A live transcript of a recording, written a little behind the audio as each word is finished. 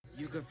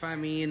You can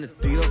find me in the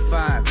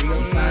 305,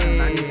 east side of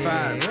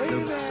 95.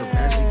 So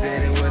bad she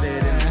bad and with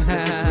it in the slip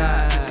and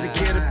slide.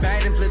 Secure the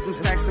bag and flip them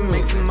stacks and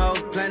make some more.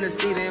 Plant the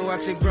seed and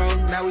watch it grow.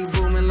 Now we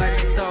booming like a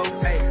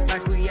stove, hey,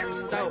 like we at the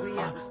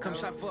stove. Come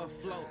shop for a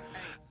float.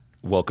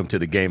 Welcome to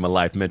the Game of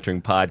Life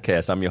Mentoring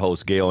Podcast. I'm your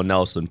host, Gale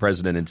Nelson,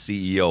 President and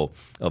CEO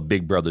of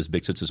Big Brothers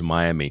Big Sisters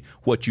Miami.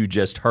 What you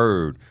just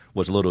heard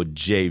was little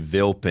Jay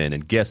Vilpin,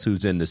 and guess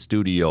who's in the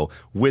studio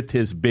with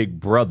his big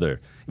brother?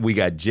 We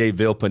got Jay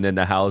Vilpin in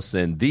the house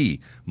and the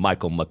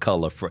Michael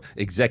McCullough,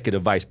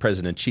 Executive Vice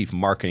President, Chief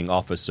Marketing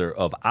Officer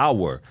of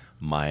our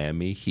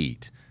Miami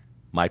Heat.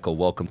 Michael,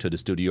 welcome to the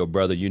studio,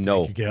 brother. You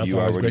know, thank you, Gale. It's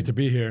always great to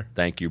be here.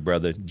 Thank you,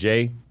 brother.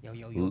 Jay,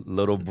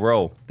 little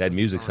bro, that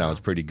music sounds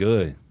pretty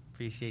good.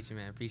 Appreciate you,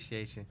 man.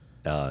 Appreciate you.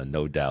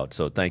 No doubt.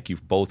 So thank you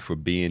both for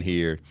being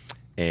here.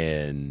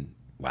 And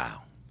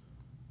wow,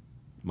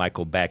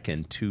 Michael, back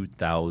in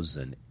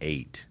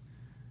 2008,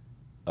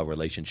 a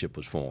relationship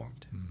was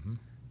formed. Mm-hmm.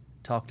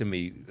 Talk to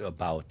me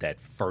about that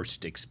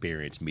first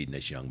experience meeting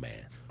this young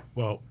man.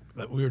 Well,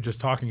 we were just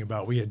talking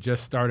about, we had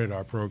just started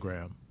our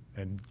program,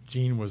 and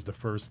Gene was the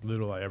first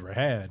little I ever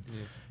had.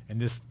 Yeah.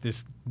 And this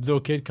little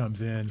kid comes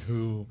in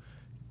who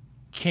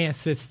can't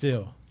sit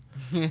still.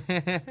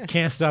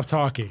 Can't stop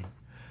talking,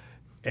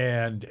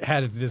 and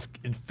had this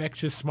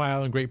infectious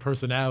smile and great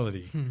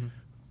personality.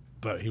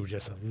 But he was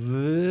just a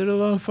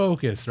little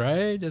unfocused,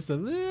 right? Just a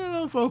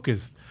little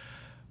unfocused.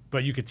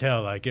 But you could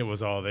tell, like, it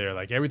was all there.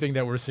 Like, everything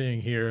that we're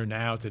seeing here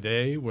now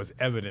today was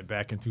evident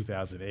back in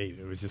 2008.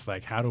 It was just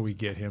like, how do we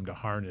get him to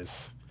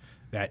harness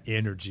that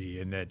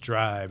energy and that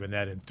drive and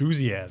that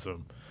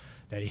enthusiasm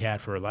that he had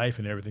for life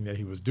and everything that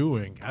he was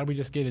doing? How do we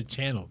just get it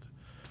channeled?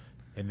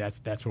 And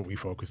that's what we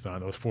focused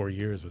on. Those 4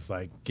 years was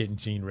like getting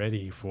Gene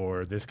ready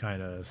for this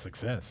kind of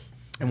success.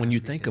 And when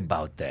you think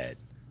about that,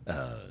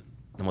 I'm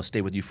gonna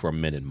stay with you for a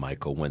minute,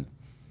 Michael. When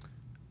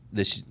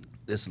this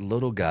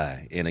little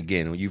guy, and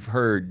again, when you've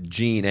heard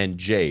Gene and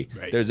Jay,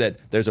 right,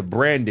 there's a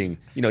branding.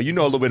 You know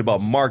a little bit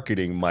about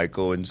marketing,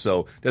 Michael, and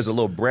so there's a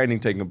little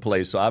branding taking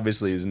place. So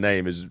obviously his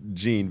name is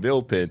Gene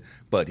Vilpin,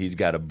 but he's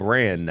got a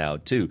brand now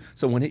too.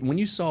 So when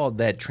you saw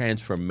that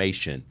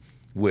transformation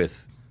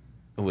with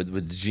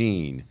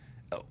Gene,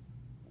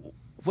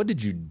 what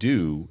did you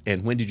do,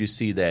 and when did you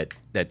see that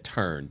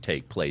turn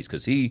take place?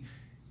 Because he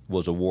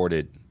was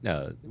awarded,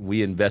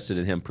 we invested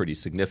in him pretty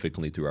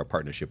significantly through our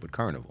partnership with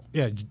Carnival.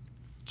 Yeah,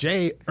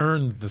 Jay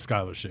earned the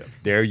scholarship.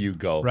 There you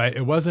go. Right,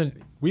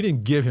 we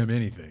didn't give him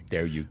anything.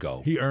 There you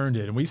go. He earned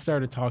it, and we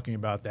started talking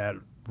about that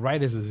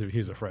right as he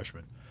was a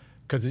freshman.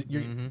 Because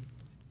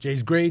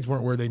Jay's grades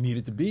weren't where they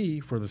needed to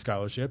be for the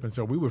scholarship, and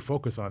so we would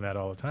focus on that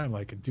all the time.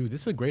 Like, dude, this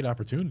is a great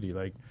opportunity.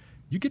 Like,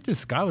 you get this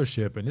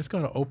scholarship, and it's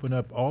going to open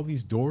up all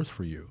these doors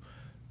for you.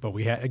 But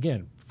we had,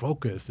 again,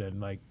 focus and,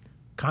 like,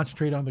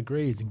 concentrate on the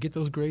grades and get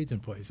those grades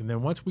in place. And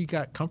then once we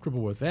got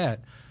comfortable with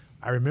that,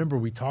 I remember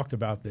we talked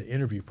about the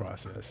interview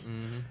process,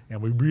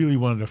 and we really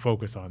wanted to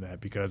focus on that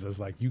because it's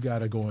like, you got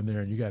to go in there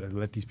and you got to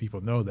let these people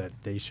know that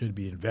they should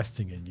be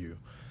investing in you.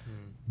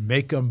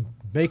 Make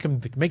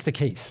the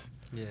case.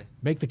 Yeah.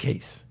 Make the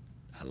case.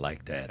 I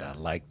like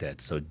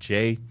that. So,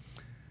 Jay,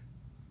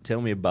 tell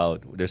me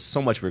about, there's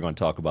so much we're going to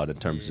talk about in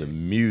terms of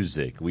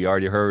music. We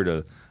already heard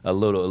a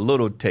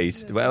little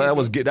taste. Well, that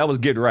was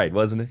Get Right,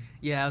 wasn't it?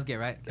 Yeah, that was Get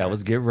Right. That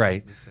was Get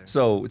Right. Yes,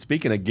 so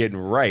speaking of getting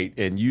right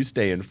and you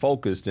staying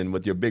focused and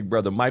with your big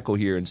brother Michael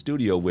here in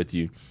studio with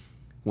you,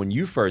 when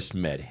you first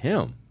met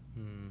him,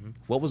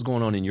 what was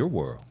going on in your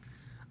world?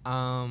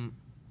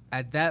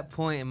 At that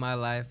point in my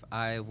life,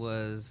 I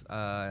was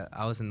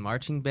in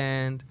marching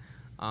band.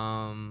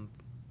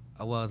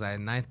 Was I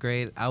in ninth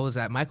grade? I was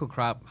at Michael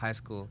Crop High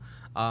School.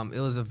 It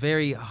was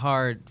very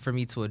hard for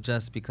me to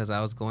adjust because I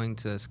was going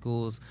to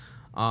schools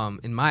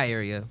in my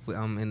area,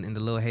 in the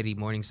Little Haiti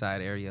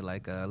Morningside area,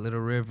 like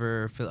Little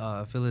River,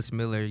 Phyllis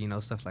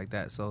Miller, stuff like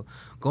that. So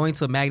going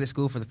to a magnet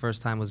school for the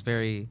first time was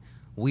very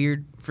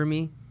weird for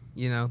me,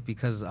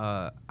 because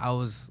I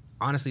was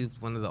honestly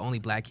one of the only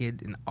black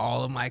kids in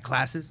all of my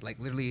classes. Like,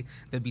 literally,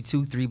 there'd be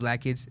 2-3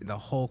 black kids in the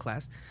whole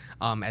class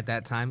at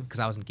that time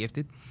because I wasn't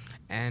gifted.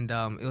 And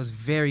it was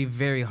very,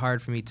 very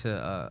hard for me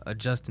to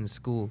adjust in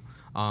school,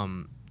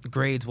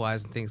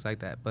 grades-wise and things like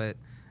that. But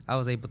I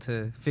was able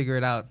to figure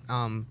it out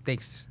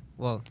thanks,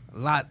 a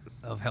lot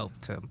of help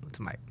to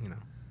Mike,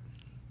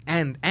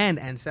 And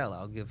Ansel,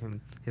 I'll give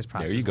him his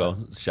props. There you go.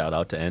 Shout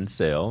out to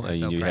Ansel.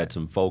 And you had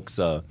some folks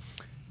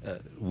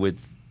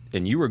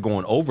and you were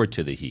going over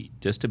to the Heat.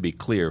 Just to be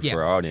clear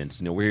for our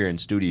audience, we're here in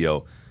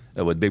studio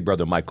with big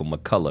brother Michael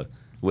McCullough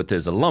with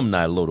his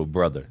alumni little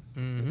brother,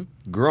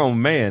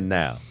 grown man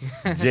now,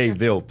 Jay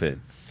Vilpin.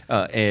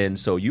 And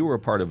so you were a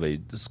part of a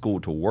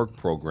school-to-work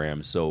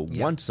program. So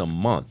once a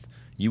month,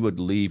 you would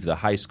leave the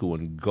high school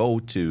and go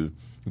to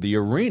the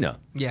arena.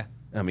 Yeah.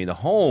 I mean, the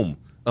home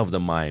of the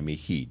Miami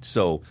Heat.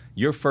 So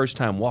your first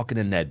time walking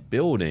in that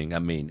building, I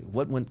mean,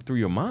 what went through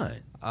your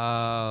mind?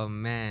 Oh,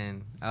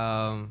 man.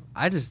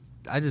 I just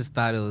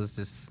thought it was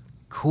just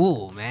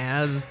cool, man.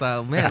 I was just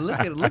thought, man,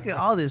 look at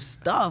all this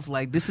stuff.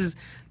 Like this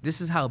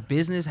is how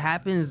business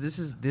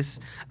happens.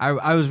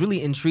 I was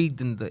really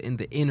intrigued in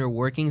the inner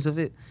workings of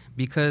it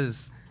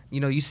because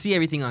you see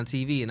everything on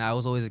TV, and I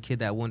was always a kid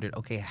that wondered,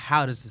 okay,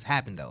 how does this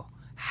happen though?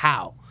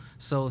 How?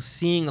 So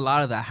seeing a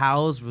lot of the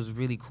hows was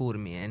really cool to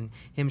me, and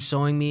him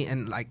showing me,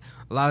 and like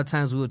a lot of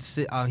times we would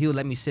sit. He would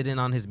let me sit in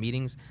on his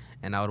meetings,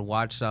 and I would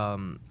watch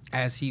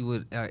as he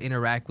would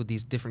interact with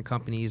these different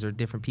companies or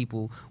different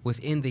people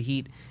within the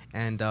heat,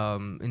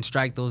 and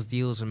strike those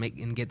deals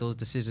and get those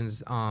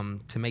decisions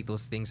to make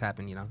those things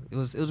happen. It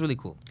was really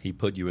cool. He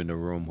put you in the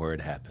room where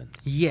it happens.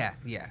 Yeah.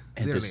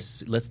 And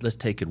let's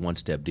take it one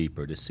step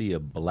deeper. To see a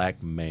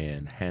black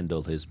man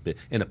handle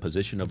in a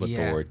position of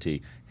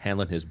authority,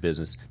 handling his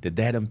business, did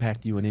that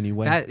impact you in any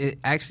way? It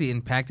actually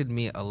impacted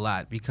me a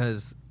lot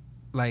because,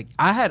 like,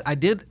 I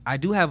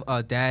do have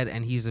a dad,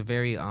 and he's a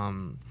very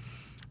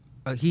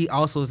he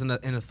also is an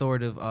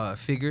authoritative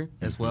figure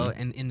as well,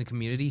 and in the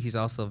community, he's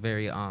also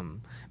very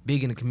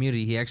big in the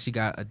community. He actually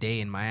got a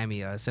day in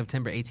Miami.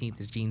 September 18th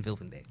is Gene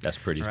Vilpin Day. That's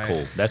pretty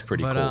cool. That's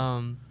pretty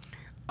cool.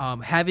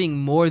 Having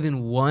more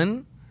than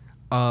one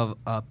of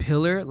a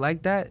pillar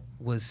like that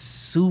was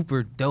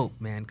super dope,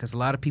 man, because a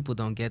lot of people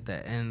don't get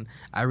that, and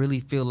I really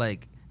feel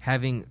like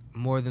having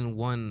more than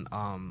one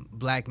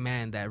black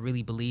man that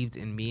really believed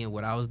in me and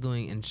what I was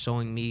doing and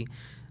showing me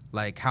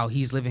like how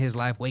he's living his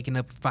life, waking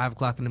up at 5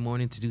 o'clock in the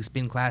morning to do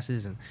spin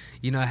classes, and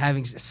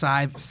having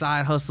side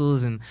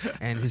hustles, and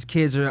his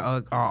kids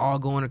are all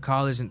going to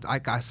college, and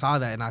I saw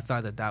that, and I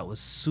thought that was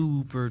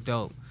super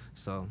dope.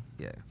 So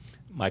yeah,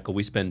 Michael,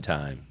 we spend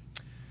time.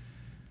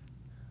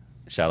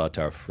 Shout out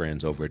to our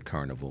friends over at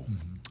Carnival,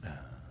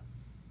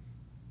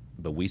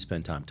 but we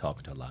spend time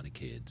talking to a lot of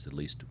kids, at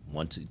least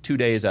 2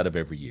 days out of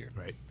every year,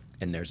 right?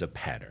 And there's a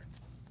pattern.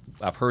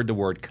 I've heard the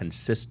word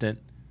consistent.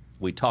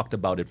 We talked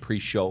about it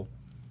pre-show.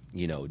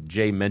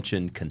 Jay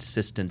mentioned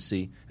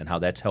consistency and how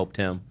that's helped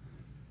him.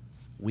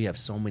 We have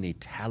so many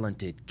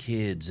talented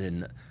kids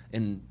in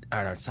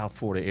our South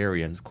Florida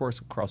area and, of course,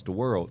 across the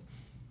world,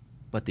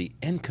 but the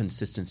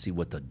inconsistency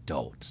with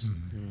adults.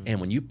 Mm-hmm.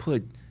 And when you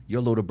put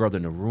your little brother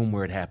in a room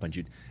where it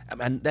happened,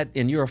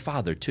 and you're a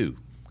father too.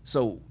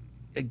 So,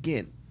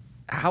 again,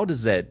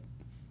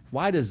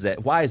 why is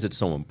it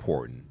so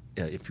important,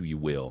 if you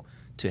will,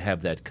 to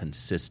have that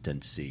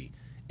consistency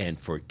and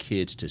for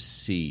kids to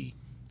see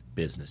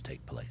business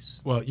take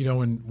place? Well,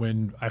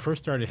 when I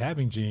first started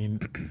having Gene,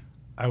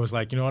 I was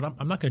like, you know what,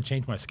 I'm not going to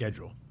change my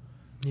schedule.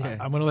 Yeah.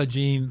 I'm going to let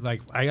Gene,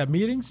 like, I got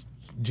meetings,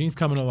 Gene's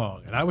coming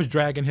along. And I was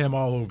dragging him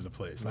all over the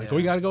place. Like,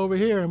 we got to go over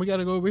here, and we got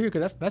to go over here,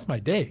 because that's my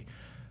day.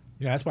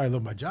 That's why I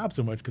love my job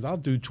so much, because I'll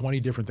do 20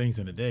 different things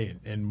in a day.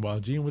 And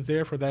while Gene was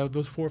there for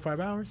those 4 or 5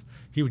 hours,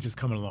 he was just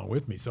coming along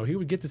with me. So he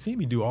would get to see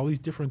me do all these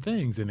different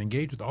things and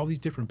engage with all these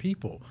different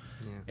people.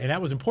 Yeah. And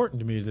that was important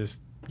to me,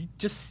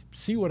 just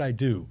see what I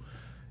do.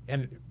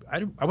 And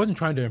I wasn't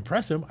trying to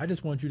impress him. I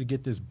just want you to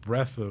get this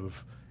breadth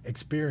of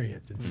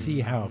experience and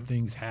see how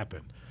things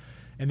happen.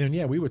 And then,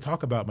 we would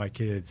talk about my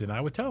kids, and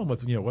I would tell them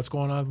what's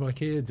going on with my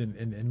kids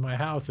in my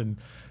house. And,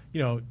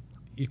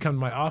 you come to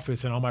my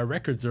office, and all my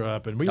records are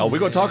up. And we're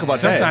going to talk about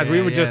that. Sometimes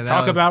we would just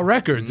talk about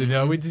records.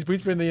 We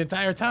spend the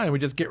entire time, we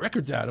just get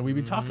records out, and we'd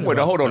be talking about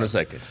hold on a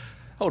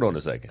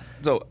second.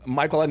 So,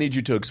 Michael, I need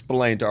you to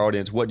explain to our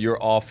audience what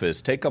your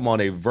office, take them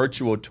on a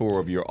virtual tour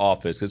of your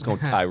office. It's going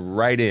to tie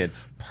right in.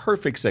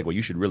 Perfect segue.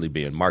 You should really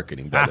be in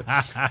marketing, brother.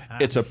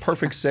 It's a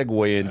perfect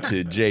segue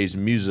into Jay's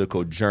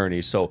musical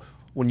journey. So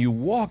when you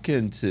walk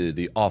into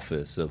the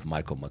office of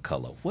Michael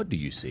McCullough, what do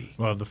you see?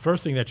 Well, the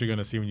first thing that you're going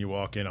to see when you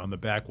walk in, on the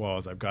back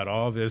walls, I've got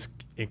all this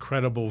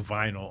incredible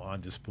vinyl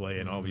on display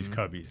in all these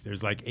cubbies.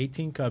 There's like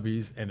 18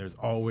 cubbies, and there's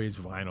always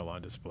vinyl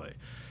on display.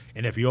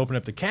 And if you open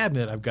up the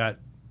cabinet, I've got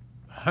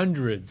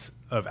hundreds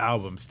of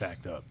albums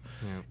stacked up.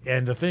 Yeah.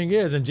 And the thing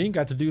is, and Gene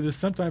got to do this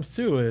sometimes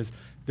too, is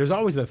there's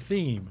always a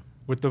theme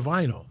with the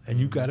vinyl, and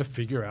you got to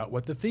figure out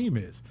what the theme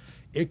is.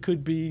 It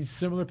could be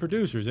similar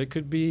producers. It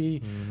could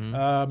be,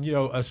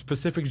 a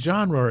specific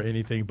genre or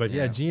anything. But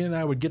Gene and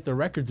I would get the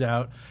records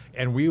out,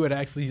 and we would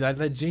I'd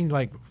let Gene,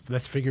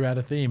 let's figure out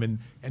a theme. And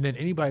then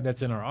anybody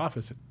that's in our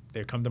office,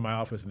 they come to my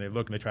office and they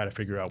look and they try to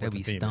figure out what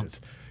the theme is.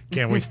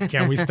 Can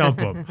we stump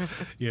them?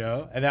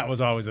 And that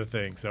was always a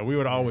thing. So we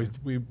would always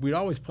we'd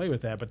always play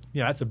with that. But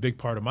that's a big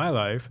part of my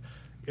life,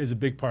 is a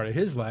big part of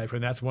his life,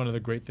 and that's one of the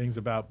great things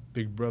about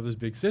Big Brothers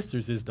Big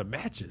Sisters is the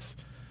matches.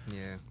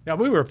 Yeah. Now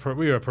we were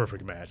a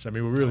perfect match. I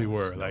mean, we really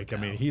were.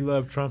 He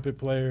loved trumpet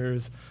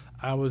players.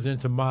 I was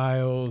into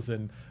Miles,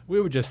 and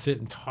we would just sit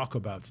and talk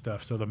about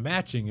stuff. So the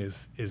matching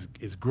is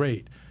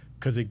great,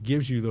 because it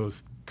gives you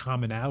those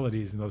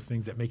commonalities and those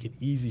things that make it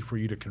easy for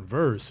you to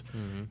converse.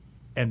 Mm-hmm.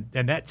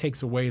 And that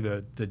takes away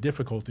the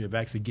difficulty of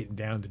actually getting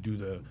down to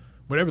do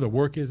whatever the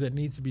work is that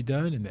needs to be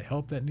done and the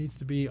help that needs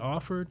to be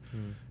offered.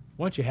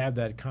 Once you have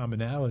that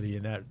commonality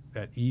and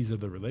that ease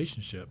of the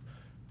relationship,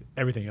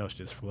 everything else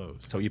just flows.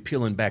 So you're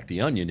peeling back the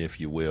onion, if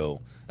you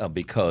will,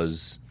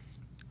 because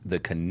the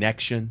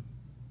connection,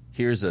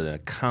 here's an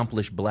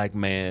accomplished black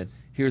man,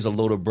 here's a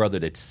little brother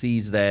that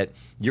sees that.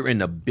 You're in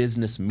the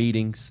business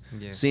meetings,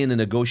 seeing the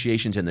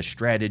negotiations and the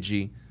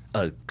strategy,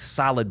 a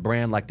solid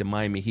brand like the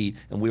Miami Heat,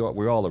 and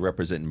we're all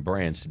representing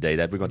brands today.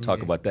 That we're going to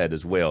talk about that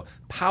as well.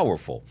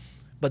 Powerful.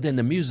 But then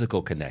the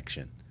musical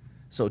connection.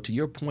 So to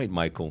your point,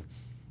 Michael,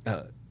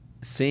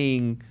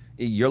 seeing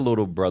your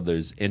little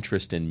brother's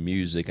interest in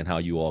music and how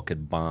you all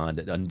could bond,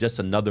 and just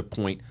another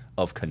point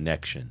of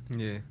connection.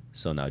 Yeah.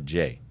 So now,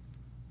 Jay,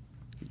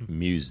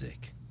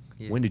 music.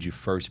 Yeah. When did you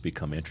first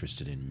become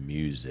interested in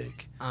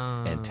music?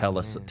 And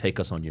take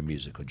us on your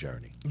musical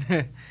journey.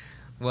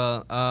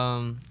 Well,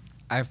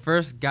 I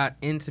first got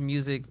into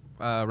music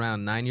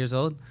around 9 years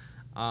old.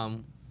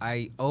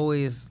 I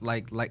always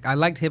I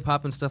liked hip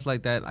hop and stuff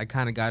like that. I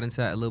kind of got into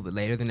that a little bit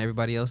later than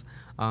everybody else,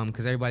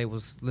 because everybody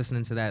was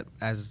listening to that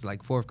as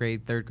like 4th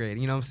grade, 3rd grade.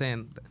 You know what I'm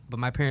saying? But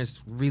my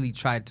parents really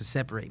tried to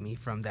separate me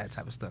from that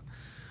type of stuff.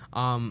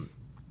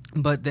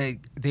 But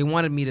they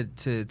wanted me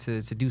to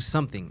do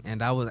something,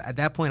 and I was at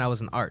that point I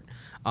was in art.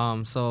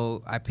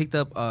 So I picked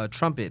up a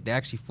trumpet. They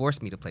actually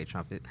forced me to play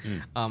trumpet.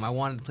 I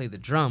wanted to play the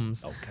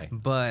drums,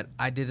 but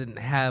I didn't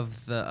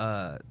have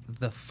the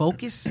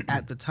focus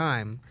at the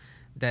time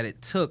that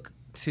it took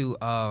to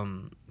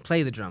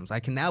play the drums. I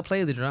can now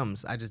play the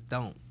drums. I just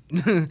don't.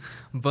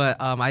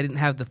 But I didn't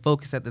have the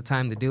focus at the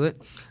time to do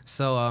it.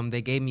 So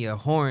they gave me a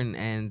horn,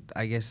 and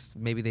I guess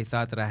maybe they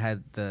thought that I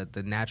had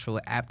the natural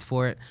apt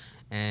for it.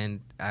 And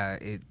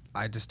I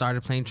just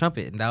started playing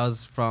trumpet. And that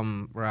was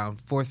from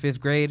around 4th, 5th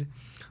grade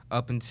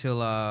up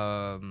until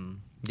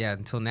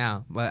until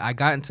now. But I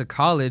got into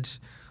college.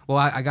 Well,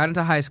 I got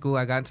into high school.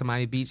 I got into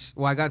Miami Beach.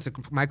 Well, I got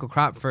into Michael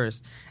Crop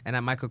first. And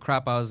at Michael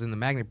Crop, I was in the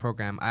magnet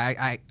program.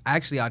 I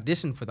actually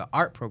auditioned for the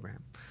art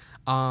program.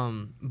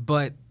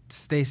 But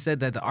they said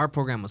that the art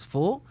program was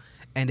full,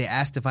 and they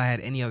asked if I had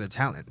any other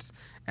talents.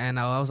 And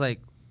I was like,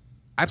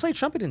 I play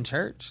trumpet in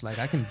church. Like,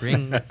 I can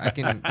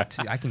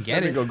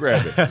get it. Go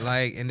grab it.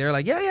 Like, and they're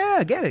like,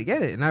 yeah, get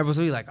it. And I was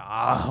really like,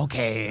 oh,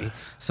 okay.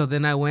 So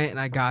then I went and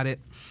I got it.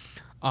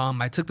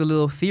 I took the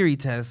little theory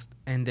test,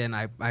 and then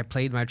I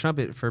played my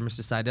trumpet for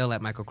Mr. Seidel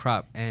at Michael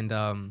Crop.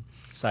 And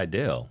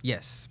Seidel?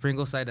 Yes,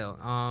 Pringle Seidel.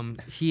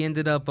 He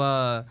ended up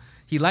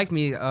he liked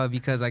me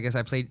because I guess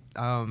I played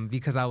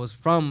because I was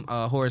from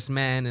Horace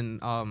Mann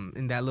and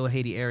in that little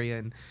Haiti area,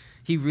 and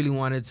he really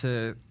wanted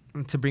to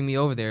bring me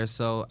over there.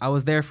 So I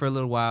was there for a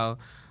little while.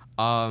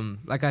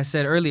 Like I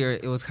said earlier,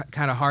 it was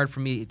kind of hard for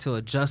me to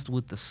adjust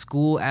with the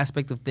school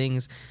aspect of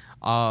things.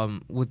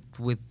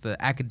 With the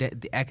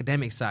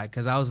academic side,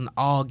 because I was in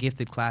all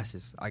gifted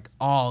classes. So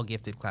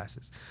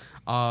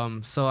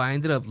I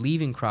ended up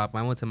leaving Crop.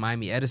 I went to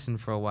Miami Edison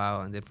for a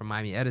while, and then from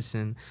Miami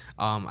Edison,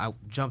 I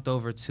jumped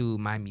over to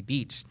Miami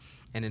Beach.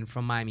 And then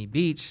from Miami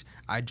Beach,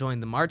 I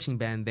joined the marching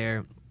band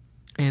there.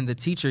 And the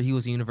teacher, he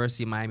was a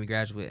University of Miami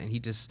graduate, and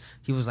he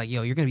was like,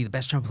 yo, you're going to be the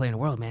best trumpet player in the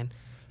world, man.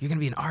 You're going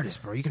to be an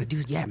artist, bro. You're going to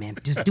do, yeah, man,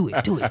 just do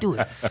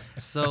it.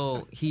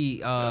 So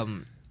he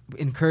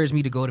encouraged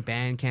me to go to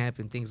band camp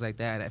and things like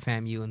that at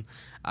FAMU, and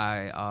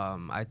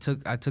I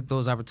took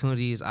those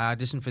opportunities. I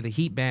auditioned for the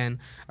Heat band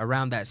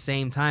around that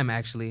same time,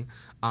 actually.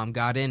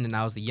 Got in, and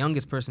I was the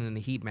youngest person in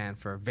the Heat band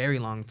for a very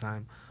long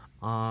time,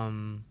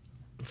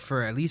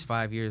 for at least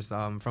 5 years,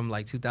 from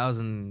like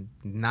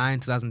 2009,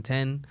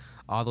 2010,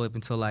 all the way up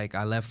until like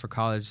I left for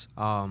college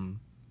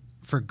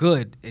for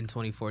good in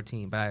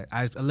 2014. But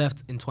I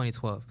left in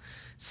 2012.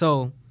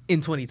 So in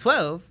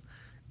 2012.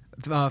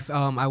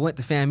 I went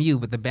to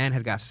FAMU, but the band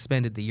had got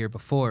suspended the year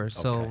before,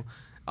 so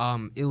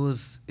it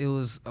was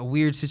a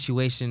weird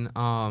situation.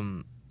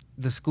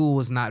 The school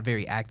was not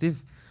very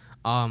active,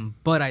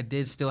 but I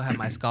did still have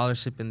my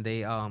scholarship, and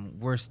we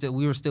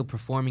were still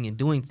performing and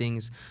doing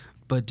things,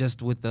 but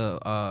just with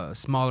the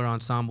smaller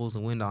ensembles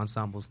and wind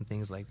ensembles and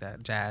things like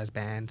that, jazz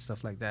band,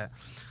 stuff like that.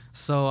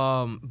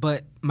 So,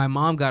 but my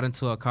mom got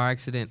into a car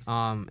accident,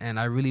 and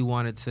I really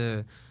wanted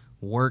to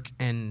work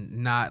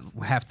and not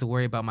have to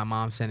worry about my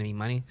mom sending me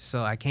money.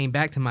 So I came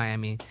back to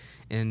Miami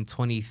in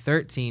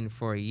 2013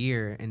 for a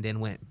year, and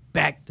then went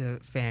back to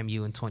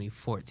FAMU in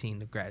 2014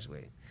 to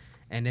graduate.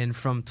 And then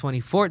from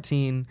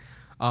 2014,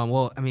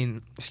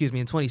 in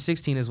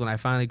 2016 is when I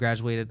finally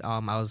graduated. I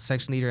was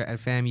section leader at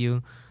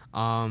FAMU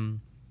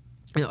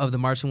of the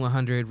Marching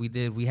 100. We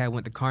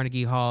went to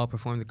Carnegie Hall,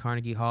 performed at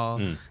Carnegie Hall.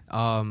 We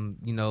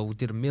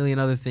did a million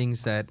other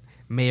things that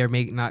may or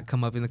may not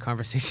come up in the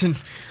conversation.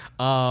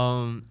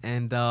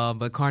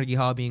 But Carnegie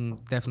Hall being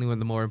definitely one of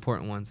the more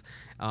important ones.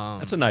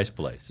 That's a nice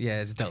place.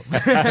 Yeah, it's dope.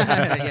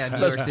 Yeah,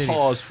 Let's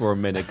pause for a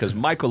minute, because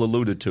Michael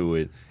alluded to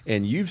it,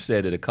 and you've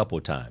said it a couple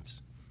of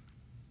times.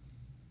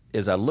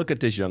 As I look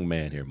at this young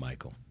man here,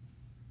 Michael,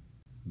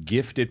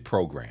 gifted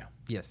program.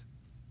 Yes.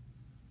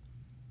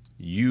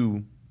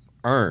 You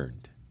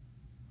earned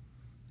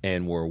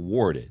and were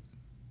awarded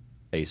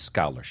a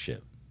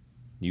scholarship.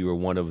 You were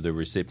one of the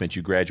recipients.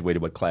 You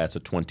graduated with class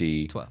of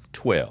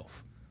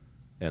 2012.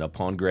 And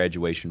upon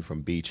graduation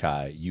from Beach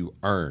High, you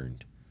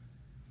earned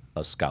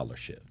a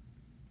scholarship.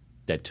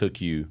 that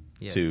took you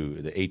to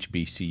the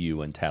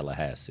HBCU in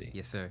Tallahassee.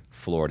 Yes, sir.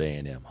 Florida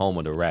A&M, home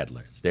of the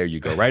Rattlers. There you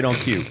go. Right on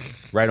cue.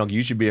 Right on cue.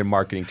 You should be in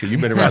marketing too.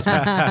 You've been around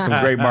some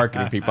great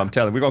marketing people. I'm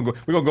telling you, we're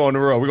gonna go on the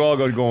road. We're all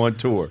gonna go on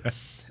tour.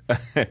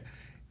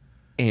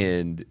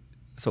 And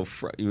so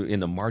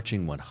in the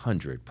Marching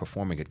 100,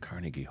 performing at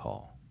Carnegie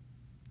Hall.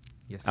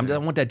 Yes, sir. I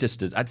want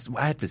that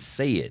I have to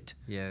say it.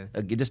 Yeah.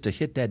 Just to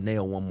hit that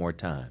nail one more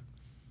time.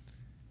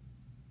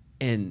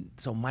 And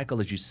so, Michael,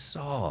 as you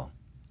saw,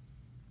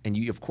 and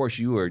you, of course,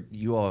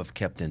 you all have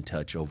kept in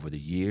touch over the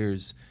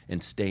years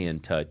and stay in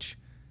touch.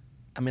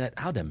 I mean,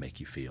 how'd that make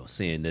you feel,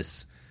 seeing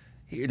this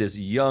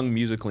young,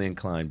 musically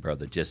inclined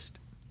brother just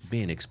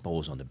being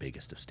exposed on the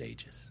biggest of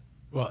stages?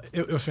 Well,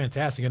 it was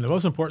fantastic. And the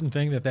most important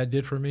thing that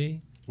did for me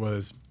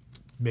was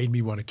made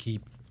me want to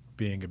keep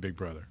being a big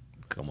brother.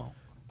 Come on.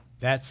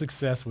 That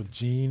success with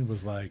Gene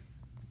was like,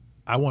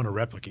 I want to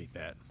replicate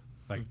that.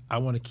 Like, I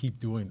want to keep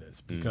doing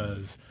this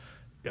because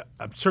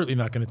I'm certainly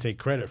not going to take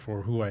credit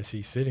for who I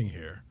see sitting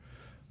here,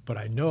 but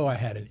I know I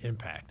had an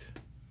impact.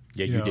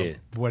 Yeah, you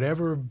did.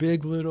 Whatever,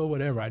 big, little,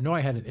 whatever. I know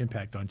I had an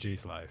impact on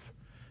Jay's life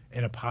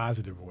in a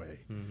positive way.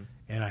 Mm-hmm.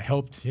 And I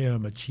helped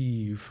him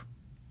achieve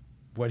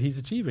what he's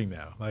achieving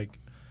now. Like,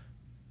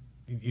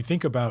 you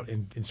think about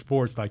in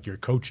sports, like your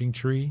coaching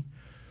tree.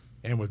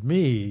 And with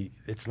me,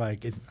 it's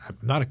like I'm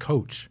not a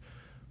coach,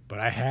 but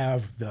I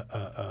have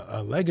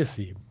a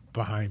legacy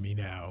behind me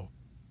now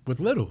with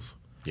littles.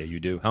 Yeah,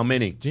 you do. How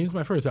many? Gene's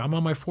my first. I'm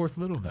on my fourth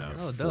little now.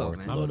 Oh, dope,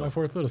 man. I'm on my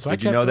fourth little. So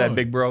Did you know that,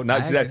 big bro?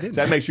 Not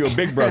that makes you a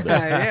big brother.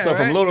 Yeah, so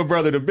from little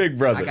brother to big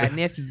brother. I got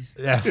nephews.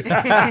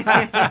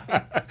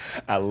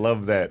 I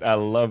love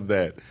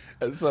that.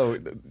 So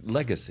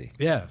legacy.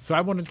 Yeah. So I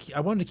wanted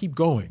to keep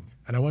going,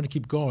 and I wanted to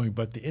keep going.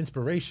 But the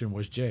inspiration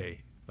was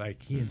Jay.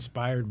 Like, he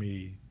inspired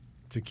me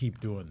to keep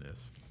doing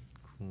this.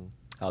 Cool.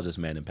 How's this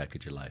man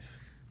impacted your life?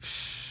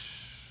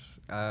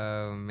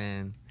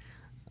 Man.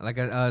 Like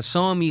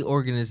showing me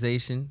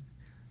organization,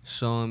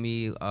 showing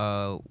me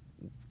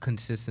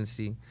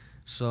consistency,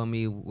 showing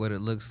me what it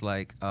looks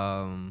like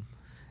to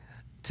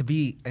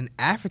be an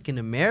African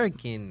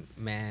American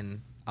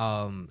man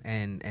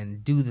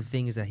and do the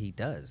things that he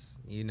does,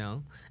 you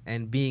know,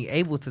 and being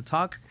able to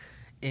talk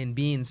and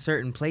be in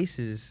certain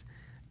places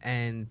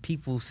and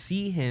people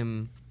see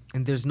him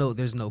and there's no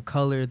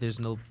color, there's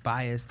no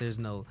bias,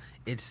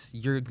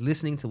 you're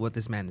listening to what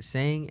this man is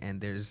saying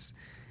and there's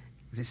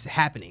this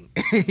happening,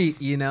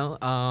 you know.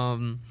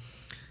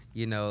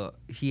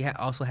 He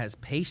also has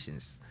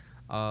patience.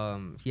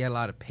 He had a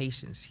lot of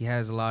patience. He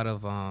has a lot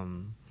of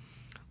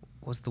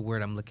what's the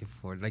word I'm looking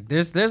for? Like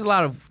there's a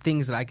lot of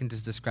things that I can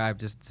just describe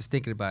just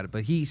thinking about it.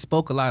 But he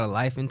spoke a lot of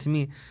life into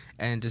me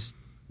and just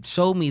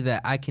showed me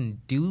that I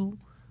can do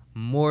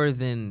more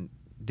than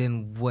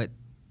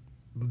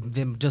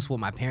just what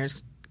my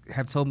parents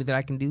have told me that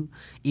I can do,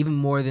 even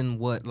more than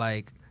what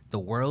like the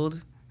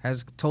world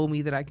has told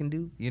me that I can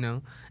do, you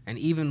know, and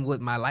even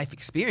what my life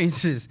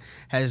experiences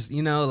has,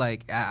 you know,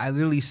 like I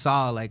literally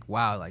saw like,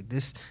 wow, like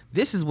this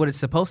is what it's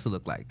supposed to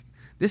look like.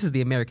 This is the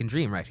American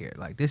dream right here.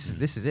 Like this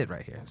is it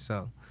right here.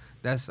 So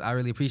I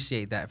really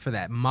appreciate that for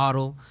that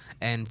model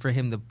and for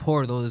him to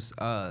pour those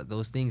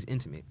things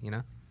into me, you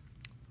know.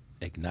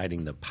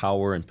 Igniting the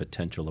power and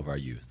potential of our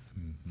youth.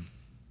 Mm-hmm.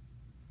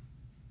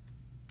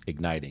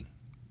 Igniting,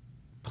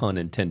 pun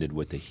intended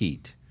with the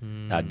heat.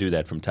 I do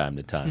that from time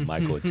to time.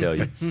 Michael will tell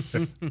you.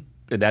 And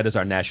that is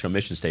our national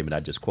mission statement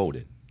I just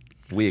quoted.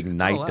 We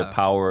ignite the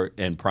power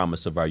and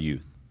promise of our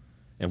youth.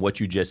 And what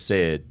you just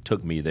said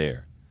took me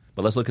there.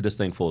 But let's look at this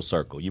thing full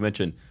circle. You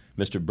mentioned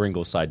Mr.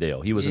 Bringle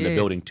Seidel. He was in the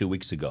building 2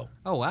 weeks ago.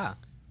 Oh, wow.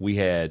 We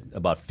had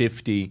about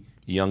 50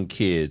 young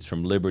kids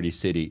from Liberty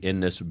City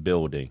in this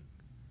building.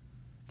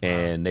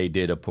 And they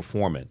did a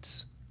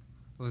performance.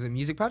 Was it a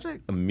music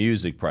project? A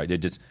music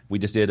project. We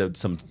just did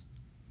some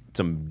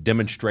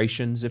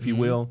demonstrations, if you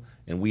will,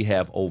 and we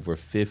have over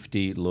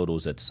 50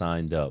 littles that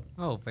signed up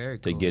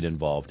to get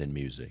involved in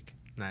music.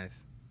 Nice.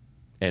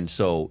 And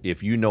so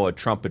if you know a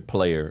trumpet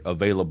player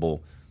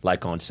available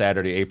like on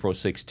Saturday, April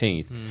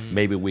 16th,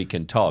 maybe we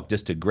can talk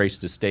just to grace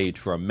the stage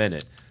for a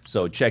minute.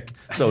 So speak,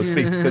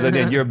 because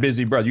then you're a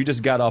busy brother. You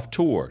just got off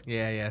tour.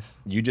 Yeah, yes.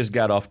 You just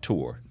got off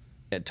tour.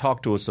 And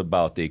talk to us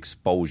about the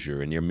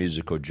exposure and your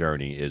musical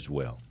journey as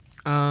well.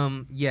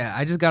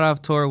 I just got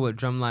off tour with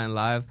Drumline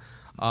Live.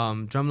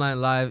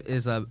 Drumline Live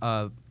is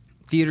a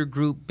theater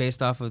group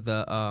based off of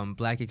the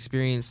Black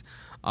Experience.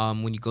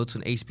 When you go to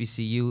an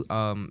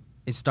HBCU,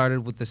 it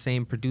started with the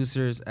same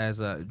producers as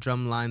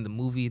Drumline, the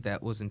movie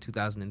that was in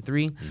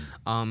 2003.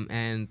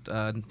 And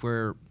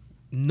we're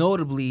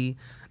notably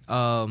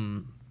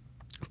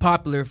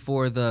popular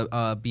for the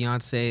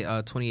Beyonce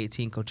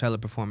 2018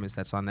 Coachella performance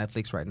that's on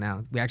Netflix right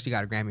now. We actually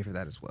got a Grammy for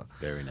that as well.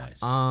 Very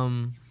nice.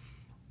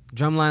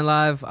 Drumline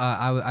Live,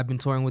 I've been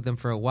touring with them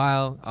for a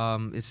while.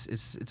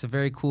 It's a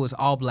very cool. It's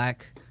all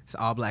black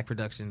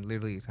production,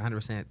 literally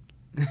 100%.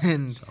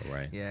 And it's all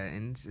right. Yeah,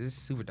 and it's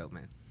super dope,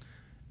 man.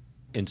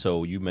 And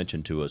so you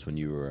mentioned to us when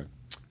you were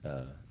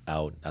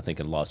out, I think,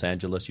 in Los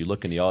Angeles. You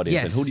look in the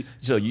audience, Yes. and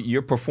so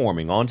you're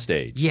performing on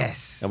stage.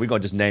 Yes. And we're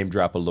going to just name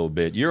drop a little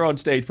bit. You're on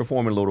stage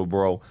performing, little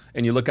bro,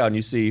 and you look out and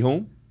you see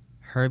whom?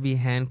 Herbie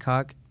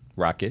Hancock,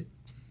 Rocket.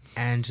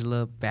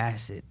 Angela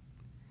Bassett,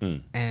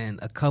 and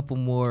a couple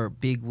more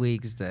big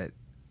wigs that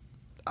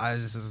I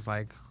just was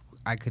like,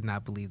 I could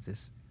not believe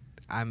this.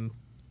 I'm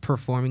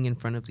performing in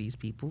front of these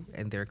people,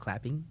 and they're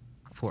clapping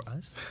for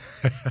us.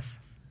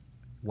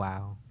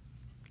 Wow.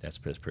 That's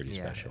pretty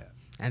special.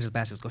 Angela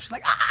Bassett was going, she's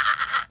like,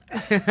 ah!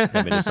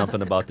 I mean, there's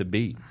something about the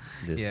beat.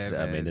 Yeah,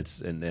 I mean, man.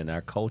 it's in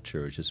our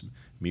culture. It's just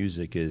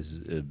music is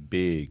a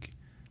big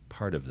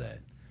part of that.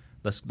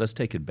 Let's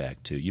take it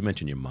back to, you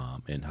mentioned your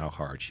mom and how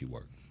hard she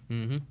worked.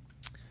 Mm-hmm.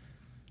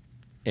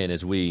 And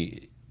as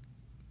we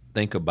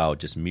think about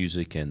just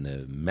music and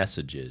the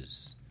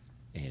messages,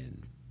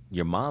 and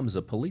your mom's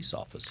a police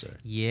officer.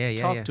 Yeah.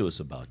 Talk to us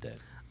about that.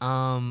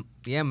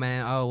 Yeah,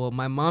 man. Oh, well,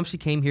 my mom, she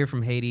came here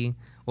from Haiti.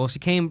 Well, she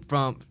came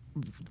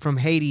from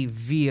Haiti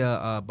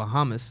via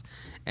Bahamas,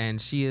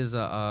 and she is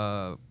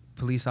a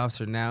police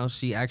officer now.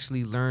 She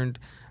actually learned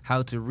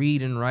how to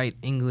read and write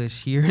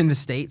English here in the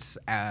States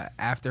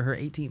after her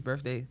 18th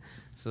birthday.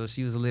 So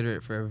she was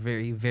illiterate for a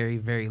very, very,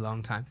 very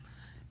long time.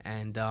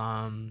 And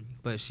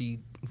but she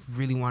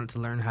really wanted to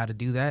learn how to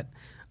do that.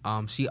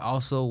 She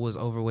also was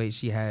overweight.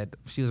 She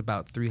was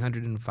about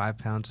 305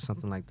 pounds or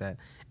something like that,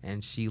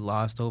 and she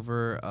lost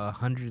over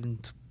about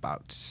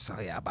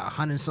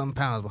 100 some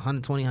pounds,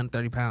 120,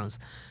 130 pounds,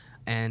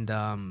 and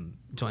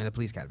joined the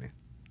police academy.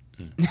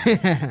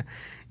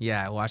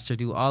 Yeah, I watched her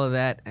do all of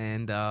that,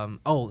 and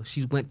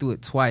she went through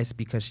it twice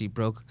because she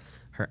broke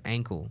her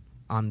ankle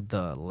on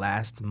the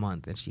last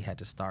month, and she had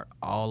to start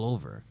all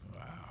over.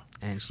 Wow!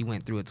 And she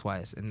went through it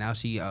twice, and now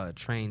she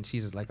trained.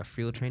 She's like a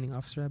field training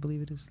officer, I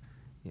believe it is.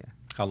 Yeah.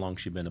 How long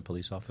she been a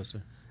police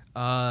officer?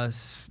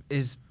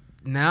 Is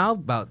now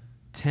about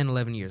 10,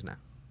 11 years now.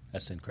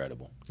 That's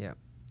incredible. Yeah.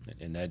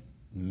 And that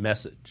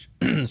message,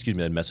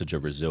 that message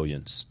of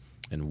resilience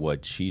and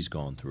what she's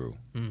gone through,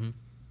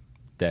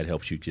 that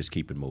helps you just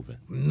keep it moving.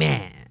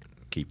 Man.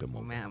 Keep it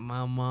moving. Man,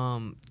 my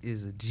mom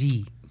is a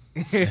G.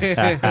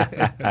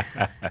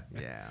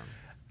 Yeah.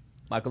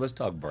 Michael, let's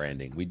talk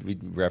branding. We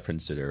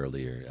referenced it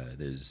earlier.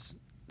 There's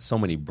so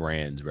many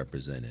brands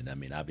represented. I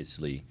mean,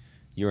 obviously,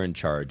 you're in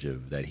charge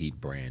of that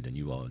Heat brand, and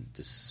you all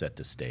just set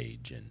the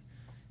stage. And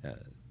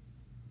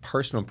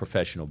personal and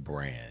professional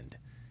brand.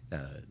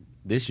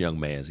 This young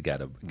man's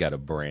got a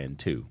brand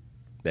too,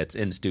 that's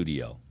in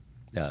studio,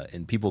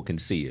 and people can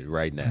see it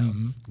right now.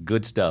 Mm-hmm.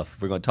 Good stuff.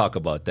 We're going to talk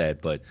about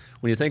that. But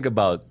when you think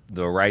about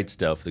the right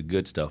stuff, the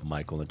good stuff,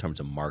 Michael, in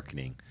terms of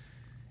marketing,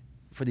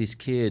 for these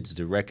kids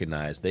to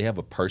recognize they have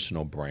a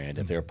personal brand.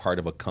 If they're a part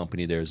of a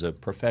company, there's a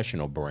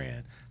professional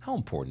brand. How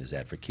important is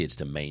that for kids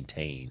to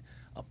maintain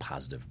a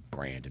positive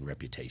brand and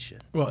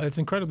reputation? Well, it's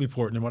incredibly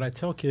important. And what I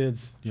tell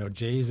kids,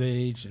 Jay's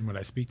age, and when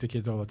I speak to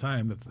kids all the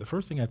time, the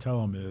first thing I tell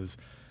them is,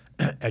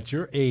 at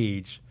your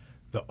age,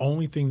 the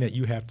only thing that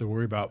you have to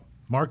worry about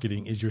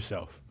marketing is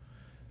yourself.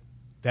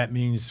 That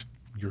means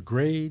your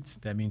grades.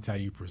 That means how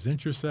you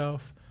present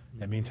yourself.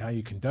 That means how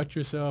you conduct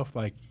yourself.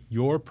 Like,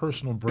 your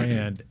personal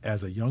brand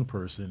as a young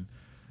person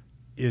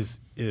is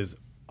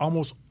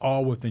almost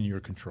all within your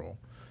control.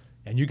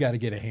 And you got to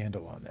get a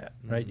handle on that,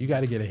 right? You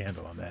got to get a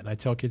handle on that. And I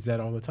tell kids that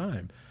all the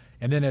time.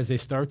 And then as they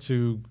start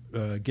to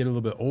get a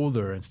little bit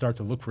older and start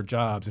to look for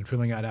jobs and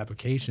filling out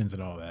applications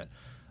and all that,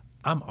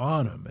 I'm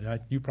on them. And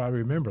you probably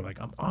remember,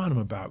 I'm on them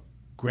about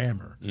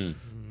grammar,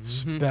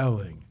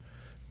 spelling,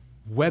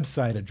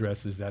 website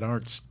addresses that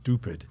aren't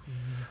stupid,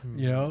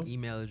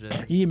 email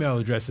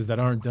addresses that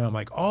aren't dumb,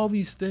 like all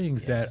these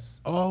things that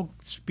all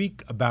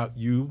speak about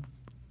you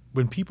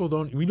when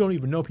we don't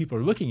even know people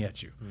are looking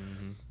at you.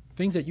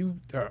 Things that you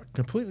are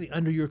completely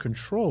under your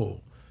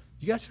control.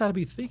 You guys got to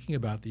be thinking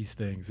about these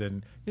things,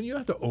 and you don't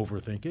have to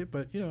overthink it.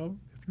 But if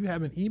you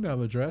have an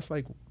email address,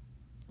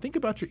 think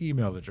about your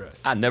email address.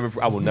 I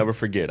will never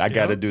forget. I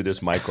got to do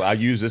this, Michael. I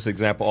use this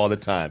example all the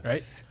time.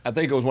 Right. I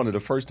think it was one of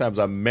the first times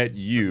I met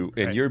you,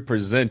 and you're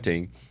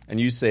presenting, and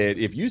you said,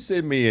 if you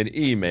send me an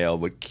email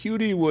with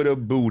cutie with a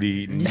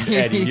booty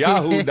at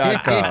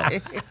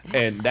yahoo.com,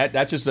 and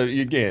that's just,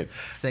 again.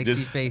 Sexy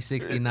face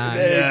 69.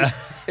 Yeah.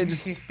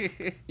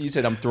 You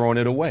said, I'm throwing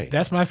it away.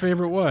 That's my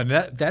favorite one.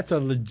 That's a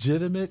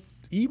legitimate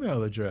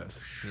email address.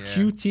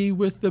 Yeah. QT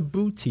with the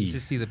booty. You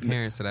should see the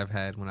parents that I've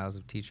had when I was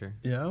a teacher.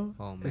 Oh,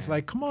 man. It's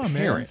like, come on,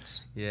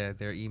 parents. Man. Yeah,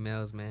 their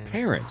emails, man.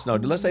 Parents. No,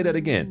 let's say that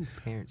again.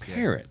 Parents.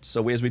 Parents.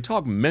 So as we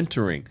talk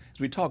mentoring, as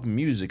we talk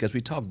music, as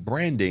we talk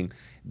branding,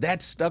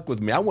 that stuck with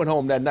me. I went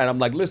home that night. I'm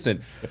like,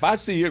 listen, if I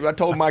see you, I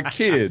told my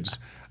kids,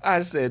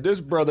 I said,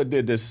 this brother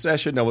did this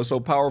session that was so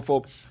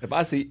powerful. If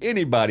I see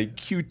anybody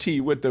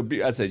QT with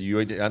the, I said,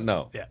 I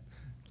know. Yeah.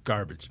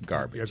 Garbage.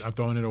 I'm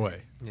throwing it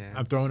away. Yeah.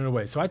 I'm throwing it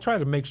away. So I try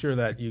to make sure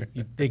that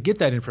they get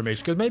that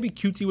information, because maybe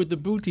QT with the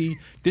booty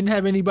didn't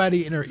have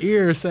anybody in her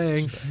ear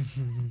saying,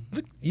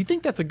 look, you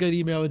think that's a good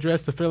email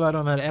address to fill out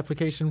on that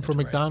application for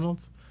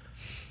McDonald's?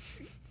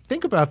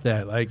 Think about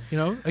that.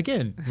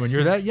 Again, when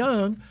you're that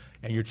young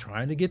and you're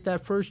trying to get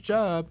that first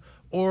job,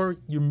 or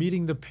you're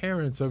meeting the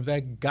parents of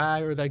that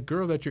guy or that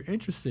girl that you're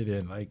interested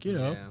in. Like, you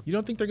know, you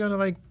don't think they're going to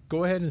like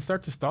go ahead and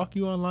start to stalk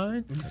you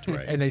online? That's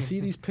right. And they see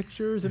these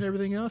pictures and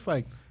everything else.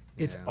 Like,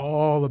 it's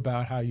all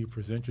about how you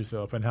present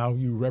yourself and how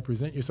you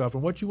represent yourself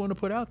and what you want to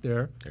put out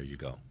there. There you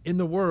go. In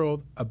the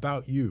world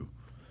about you.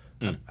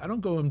 I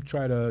don't go and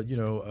try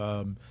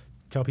to,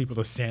 tell people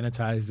to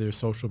sanitize their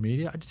social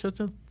media. I just have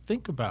to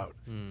think about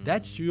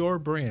that's your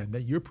brand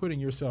that you're putting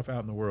yourself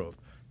out in the world.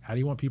 How do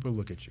you want people to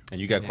look at you?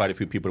 And you got quite a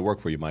few people to work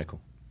for you,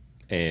 Michael.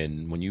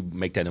 And when you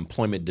make that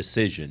employment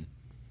decision,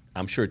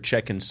 I'm sure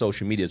checking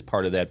social media is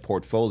part of that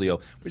portfolio.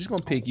 We're just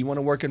going to pick. You want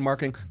to work in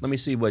marketing?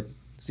 Let's see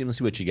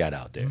what you got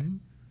out there.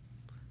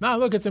 Now,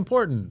 look, it's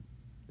important.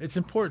 It's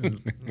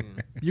important.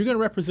 You're going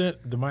to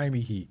represent the Miami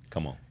Heat.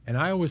 Come on. And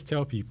I always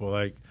tell people,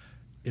 like,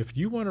 if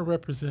you want to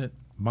represent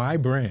my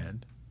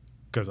brand,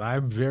 because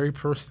I'm very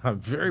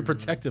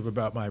protective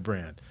about my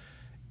brand.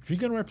 If you're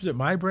going to represent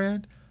my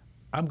brand,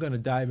 I'm going to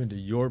dive into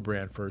your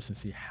brand first and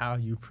see how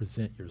you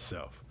present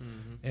yourself.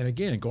 And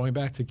again, going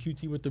back to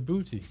QT with the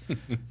booty,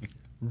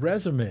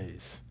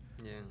 resumes,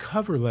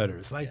 cover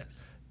letters, like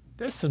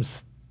there's some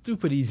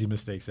stupid easy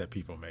mistakes that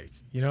people make,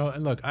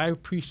 And look, I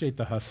appreciate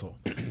the hustle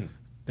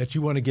that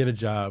you want to get a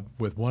job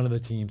with one of the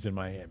teams in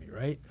Miami,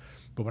 right?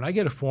 But when I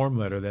get a form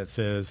letter that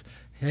says,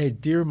 "Hey,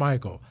 dear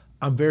Michael,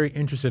 I'm very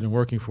interested in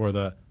working for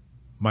the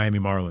Miami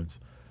Marlins,"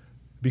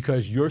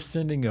 because you're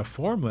sending a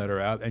form letter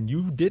out and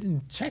you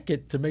didn't check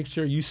it to make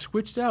sure you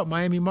switched out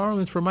Miami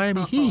Marlins for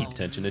Miami Heat.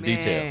 Attention to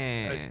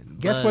detail.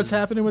 Guess what's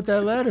happening with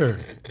that letter?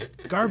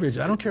 Garbage.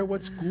 I don't care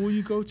what school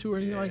you go to or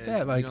anything like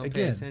that. Like,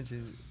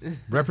 again,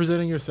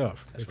 representing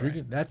yourself.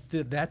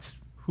 That's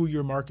who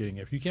you're marketing.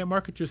 If you can't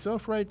market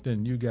yourself right,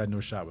 then you got no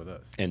shot with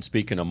us. And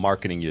speaking of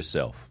marketing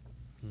yourself,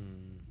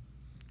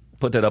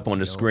 put that up on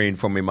the screen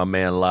for me, my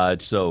man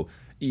Lodge. So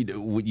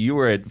you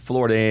were at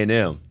Florida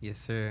A&M. Yes,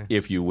 sir.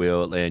 If you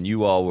will, and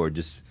you all were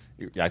just,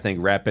 I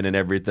think, rapping and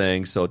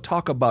everything. So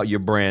talk about your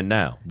brand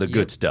now, the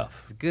good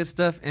stuff. The Good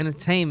Stuff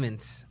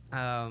Entertainment.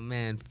 Oh,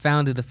 man,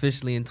 founded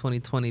officially in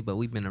 2020, but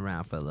we've been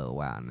around for a little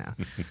while now.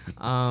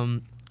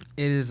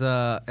 It is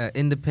an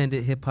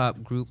independent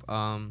hip-hop group.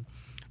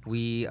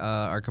 We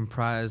are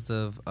comprised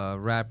of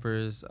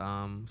rappers,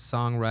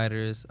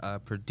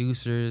 songwriters,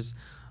 producers,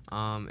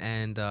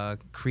 and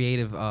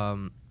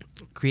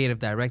creative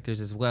directors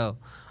as well,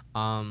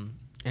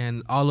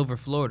 and all over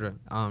Florida.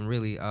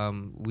 Really,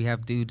 we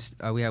have dudes.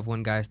 We have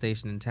one guy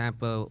stationed in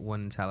Tampa,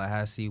 one in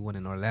Tallahassee, one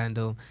in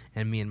Orlando,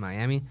 and me in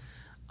Miami.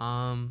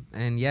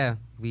 And yeah,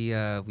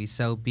 we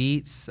sell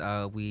beats.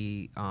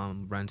 We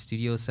run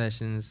studio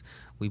sessions.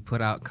 We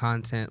put out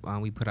content.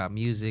 We put out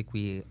music.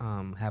 We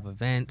have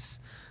events.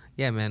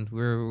 Yeah, man,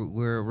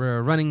 we're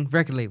a running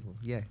record label.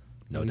 Yeah,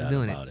 no doubt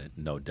about it.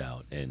 No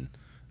doubt. And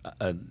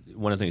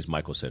one of the things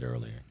Michael said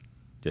earlier,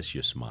 just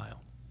your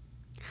smile.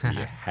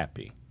 You're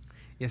happy.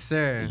 Yes,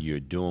 sir. You're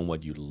doing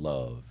what you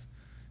love.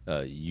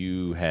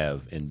 You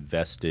have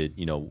invested,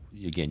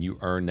 again, you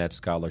earned that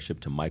scholarship.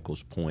 To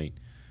Michael's point,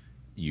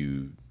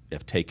 you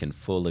have taken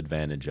full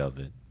advantage of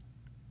it,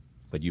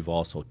 but you've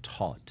also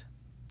taught.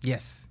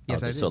 Yes, I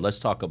did. So let's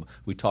talk about,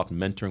 we talked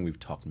mentoring, we've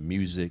talked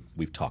music,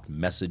 we've talked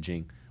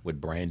messaging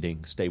with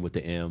branding, stay with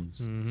the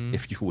M's,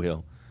 if you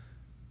will.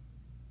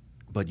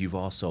 But you've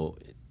also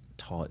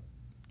taught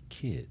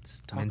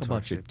kids. Talk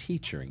about your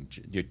teaching.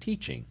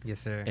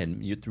 Yes, sir.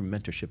 And you through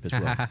mentorship as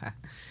well.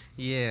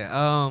 Yeah.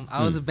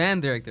 I was a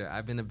band director.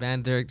 I've been a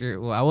band director.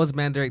 Well, I was a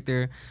band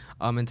director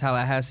in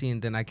Tallahassee,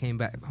 and then I came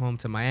back home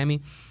to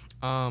Miami.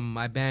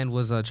 My band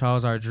was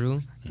Charles R.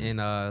 Drew in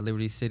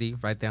Liberty City,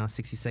 right there on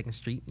 62nd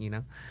Street,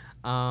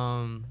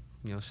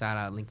 shout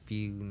out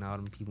Linkview and all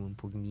them people in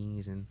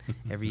Pugnies and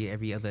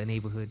every other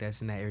neighborhood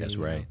that's in that area. That's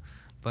right.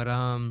 But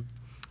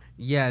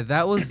yeah,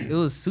 it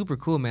was super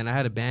cool, man. I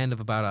had a band of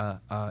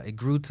about it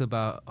grew to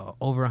about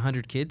over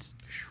 100 kids.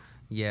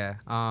 Yeah,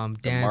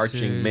 dancers. The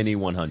marching mini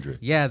 100.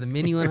 Yeah, the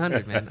mini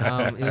 100, man.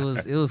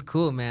 It was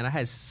cool, man. I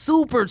had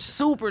super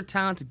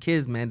talented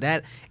kids, man.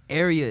 That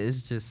area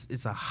is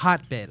it's a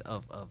hotbed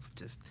of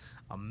just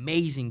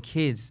amazing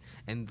kids,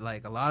 and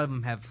like a lot of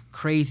them have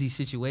crazy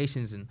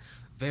situations and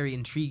very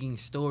intriguing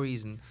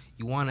stories, and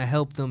you want to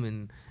help them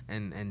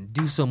and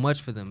do so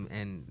much for them,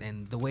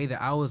 and the way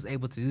that I was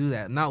able to do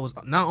that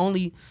not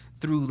only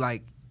through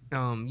like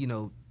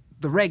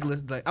the regular,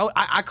 like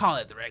I call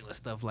it the regular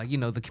stuff, like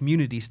the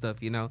community stuff,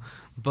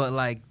 but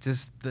like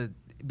just the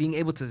being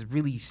able to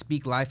really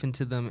speak life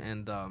into them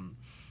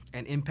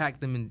and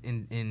impact them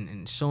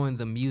in showing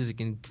them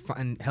music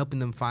and helping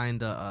them find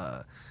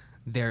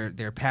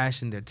their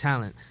passion, their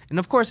talent. And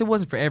of course, it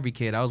wasn't for every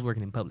kid. I was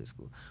working in public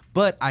school,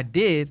 but I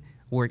did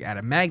work at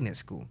a magnet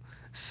school,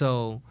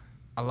 so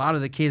a lot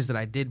of the kids that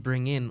I did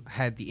bring in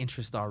had the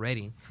interest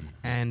already,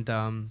 and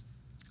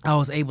I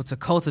was able to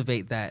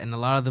cultivate that, and a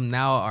lot of them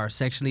now are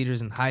section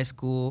leaders in high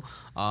school.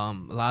 A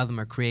lot of them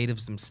are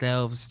creatives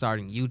themselves,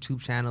 starting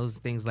YouTube channels,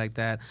 things like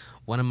that.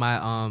 One of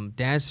my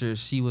dancers,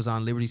 she was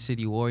on Liberty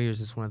City Warriors.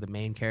 It's one of the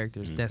main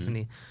characters,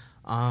 Destiny.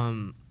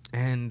 And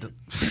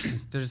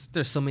there's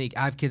so many.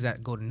 I have kids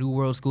that go to New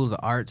World School of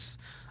the Arts,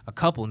 a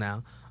couple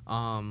now.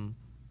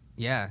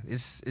 Yeah,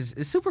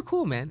 it's super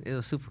cool, man. It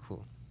was super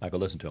cool. Michael,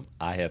 listen to him.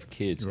 I have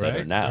kids that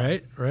are now.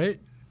 Right.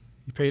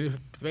 You paid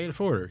it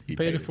forward. You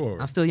paid it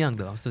forward. I'm still young,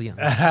 though.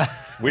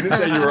 We didn't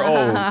say you were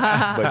old,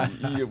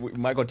 but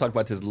Michael talked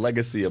about his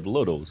legacy of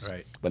littles.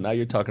 Right. But now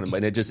you're talking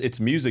about it's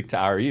music to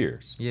our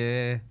ears.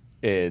 Yeah.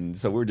 And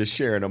so we're just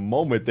sharing a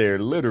moment there,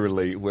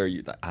 literally, where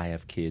I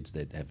have kids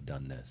that have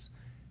done this.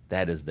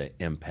 That is the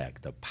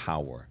impact, the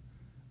power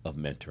of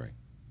mentoring.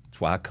 That's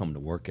why I come to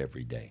work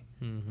every day.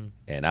 Mm-hmm.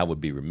 And I would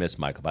be remiss,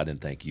 Michael, if I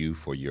didn't thank you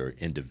for your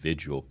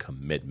individual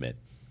commitment,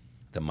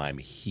 the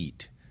Miami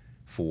Heat,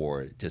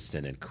 for just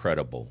an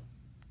incredible,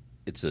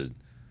 it's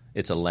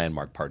a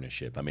landmark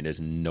partnership. I mean,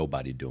 there's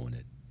nobody doing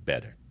it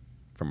better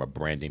from a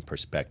branding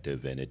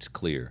perspective, and it's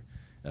clear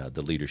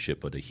the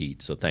leadership of the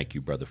Heat. So thank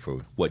you, brother,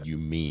 for what you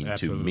mean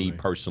Absolutely. to me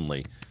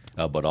personally,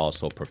 but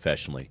also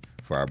professionally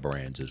for our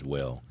brands as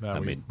well. No,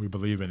 we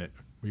believe in it.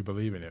 We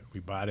believe in it. We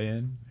bought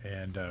in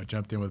and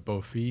jumped in with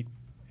both feet.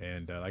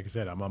 And like I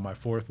said, I'm on my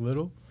fourth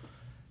little.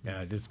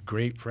 And this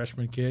great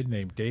freshman kid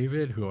named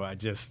David, who I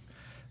just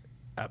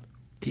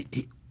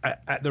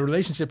the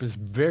relationship is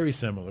very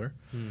similar.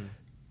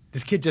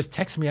 This kid just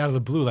texts me out of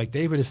the blue. Like,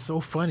 David is so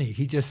funny.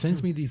 He just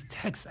sends me these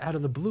texts out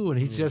of the blue, and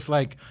he's just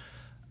like,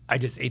 I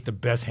just ate the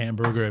best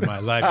hamburger in my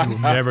life. You're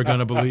never going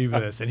to believe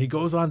this. And he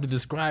goes on to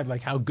describe,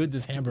 like, how good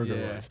this hamburger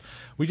was.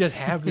 We just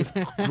have this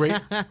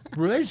great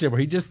relationship where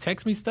he just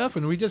texts me stuff,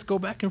 and we just go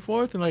back and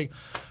forth, and like,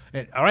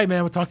 all right,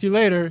 man, we'll talk to you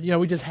later. You know,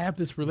 we just have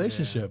this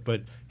relationship. Yeah.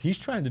 But he's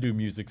trying to do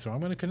music, so I'm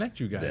going to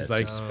connect you guys. That's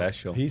like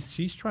special.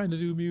 He's trying to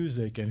do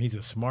music, and he's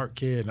a smart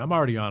kid. And I'm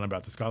already on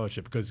about the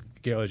scholarship because,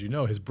 Gale, as you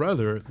know, his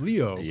brother,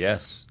 Leo,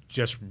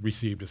 just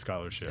received a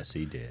scholarship. Yes,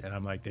 he did. And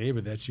I'm like,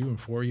 David, that's you in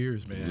 4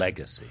 years, man.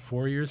 Legacy.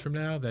 4 years from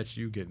now, that's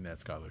you getting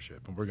that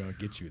scholarship, and we're going to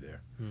get you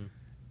there.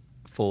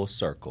 Full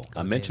circle.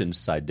 I mentioned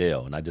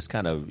Seidel, and I just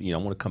kind of, I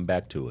want to come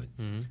back to it.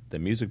 The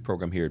music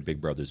program here at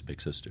Big Brothers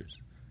Big Sisters.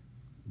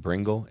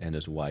 Bringle and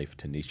his wife,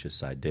 Tanisha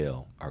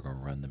Seidel, are going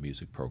to run the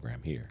music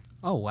program here.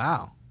 Oh,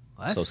 wow.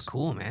 Well, that's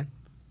cool, man.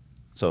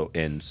 So,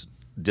 and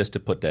just to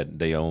put that,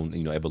 they own,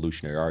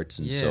 Evolutionary Arts.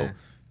 And so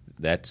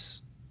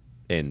that's,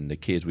 and the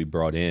kids we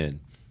brought in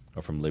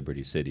are from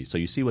Liberty City. So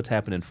you see what's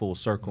happening full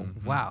circle?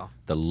 Mm-hmm. Wow.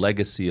 The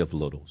legacy of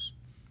littles,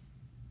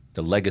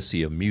 the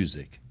legacy of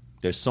music.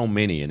 There's so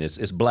many, and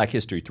it's Black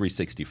History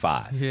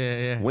 365.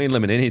 Yeah. We ain't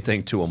limiting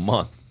anything to a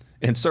month.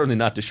 And certainly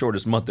not the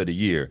shortest month of the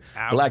year.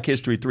 Ouch. Black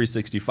History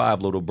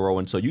 365, little bro.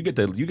 And so you get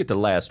the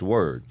last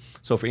word.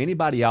 So for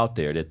anybody out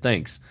there that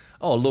thinks,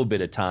 a little bit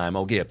of time,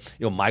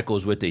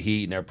 Michael's with the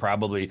Heat, and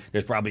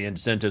there's probably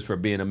incentives for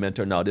being a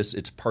mentor. No,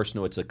 it's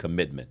personal. It's a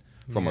commitment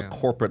from a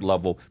corporate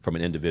level, from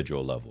an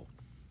individual level.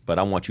 But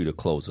I want you to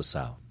close us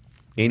out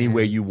any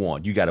way you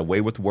want. You got a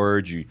way with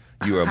words.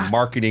 You're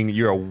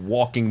a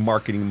walking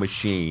marketing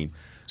machine.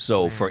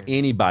 So for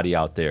anybody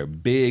out there,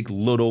 big,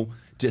 little,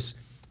 just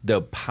the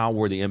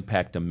power, the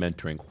impact of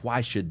mentoring.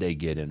 Why should they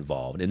get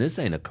involved? And this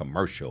ain't a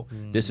commercial.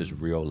 This is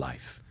real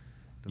life.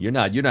 You're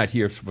not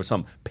here for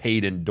some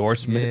paid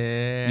endorsement.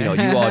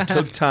 Yeah. You all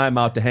took time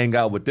out to hang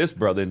out with this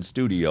brother in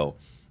studio,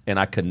 and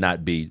I could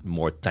not be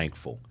more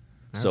thankful.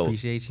 I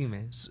appreciate you,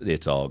 man.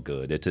 It's all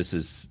good. This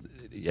is,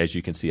 as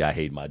you can see, I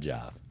hate my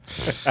job.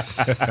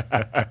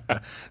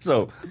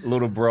 So,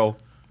 little bro,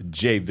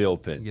 Jay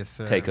Vilpin, yes,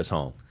 sir. Take us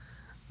home.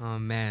 Oh,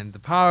 man. The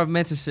power of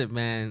mentorship,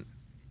 man.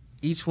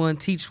 Each one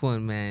teach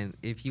one, man.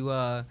 If you,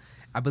 I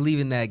believe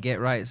in that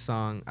Get Right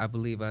song. I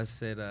believe I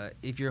said,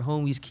 if your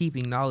homie's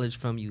keeping knowledge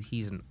from you,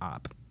 he's an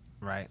op,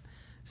 right?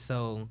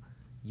 So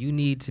you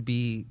need to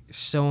be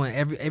showing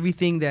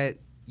everything that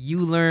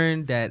you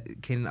learn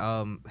that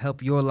can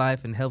help your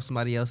life and help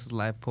somebody else's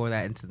life, pour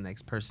that into the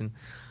next person.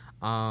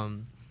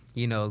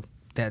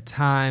 That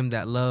time,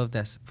 that love,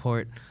 that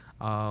support.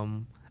 I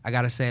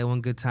got to say, one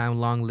good time,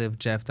 long live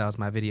Jeff. That was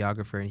my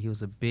videographer, and he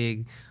was a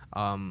big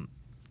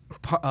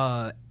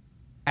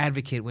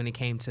advocate when it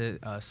came to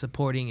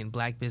supporting and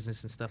black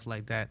business and stuff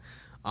like that,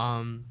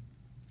 and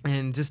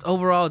just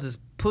overall, just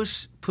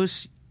push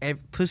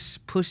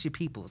your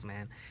peoples,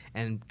 man,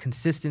 and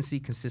consistency.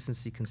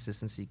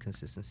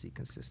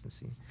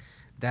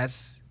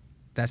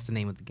 That's the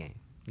name of the game,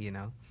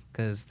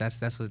 because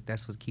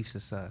that's what keeps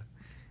us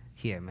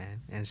here,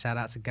 man. And shout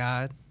out to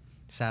God,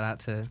 shout out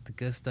to the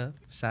good stuff,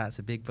 shout out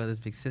to Big Brothers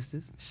Big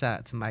Sisters, shout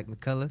out to Mike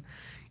McCullough.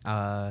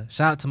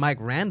 Shout out to Mike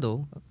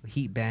Randall,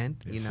 Heat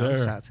Band. Yes, shout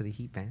sir. out to the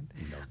Heat Band.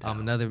 No doubt.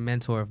 Another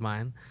mentor of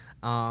mine.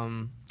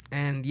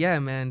 And yeah,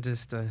 man,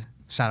 just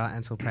shout out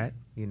Ansel Pratt,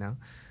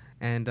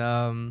 And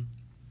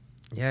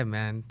yeah,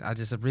 man, I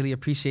just really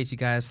appreciate you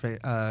guys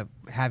for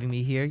having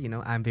me here.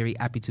 I'm very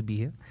happy to be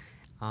here.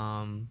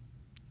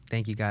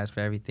 Thank you guys for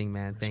everything,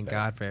 man. Thank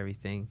God for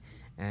everything.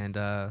 And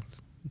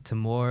to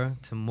more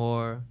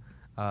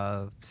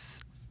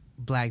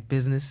black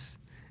business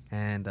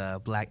and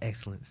black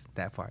excellence,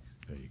 that part.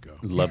 There you go.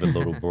 Love it,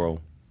 little bro.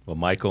 Well,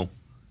 Michael,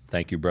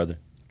 thank you, brother.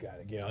 Got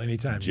it, Gale.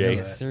 Anytime. Jay,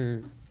 Yes,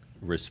 sir.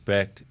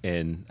 Respect.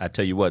 And I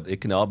tell you what,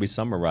 it can all be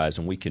summarized,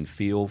 and we can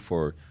feel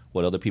for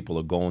what other people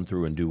are going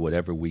through and do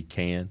whatever we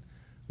can.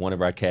 one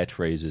of our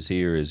catchphrases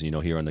here is,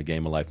 here on the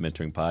Game of Life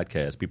Mentoring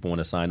Podcast, people want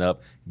to sign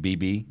up,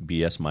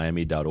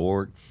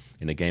 bsmiami.org.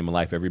 In the Game of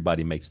Life,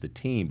 everybody makes the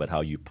team, but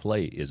how you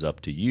play is up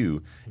to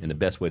you. And the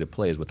best way to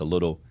play is with a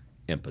little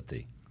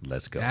empathy.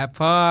 Let's go. That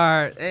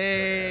part.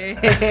 Hey.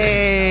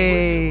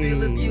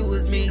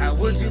 How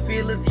would you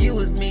feel if you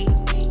was me?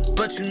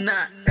 But you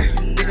not.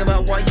 Think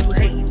about why you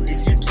hate.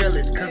 Is you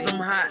jealous cause I'm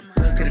hot?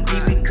 Could it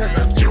be because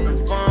I'm feeling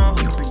fun?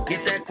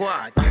 Get that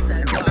guac.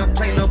 I don't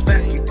play no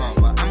basketball,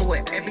 but I'm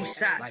aware every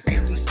shot.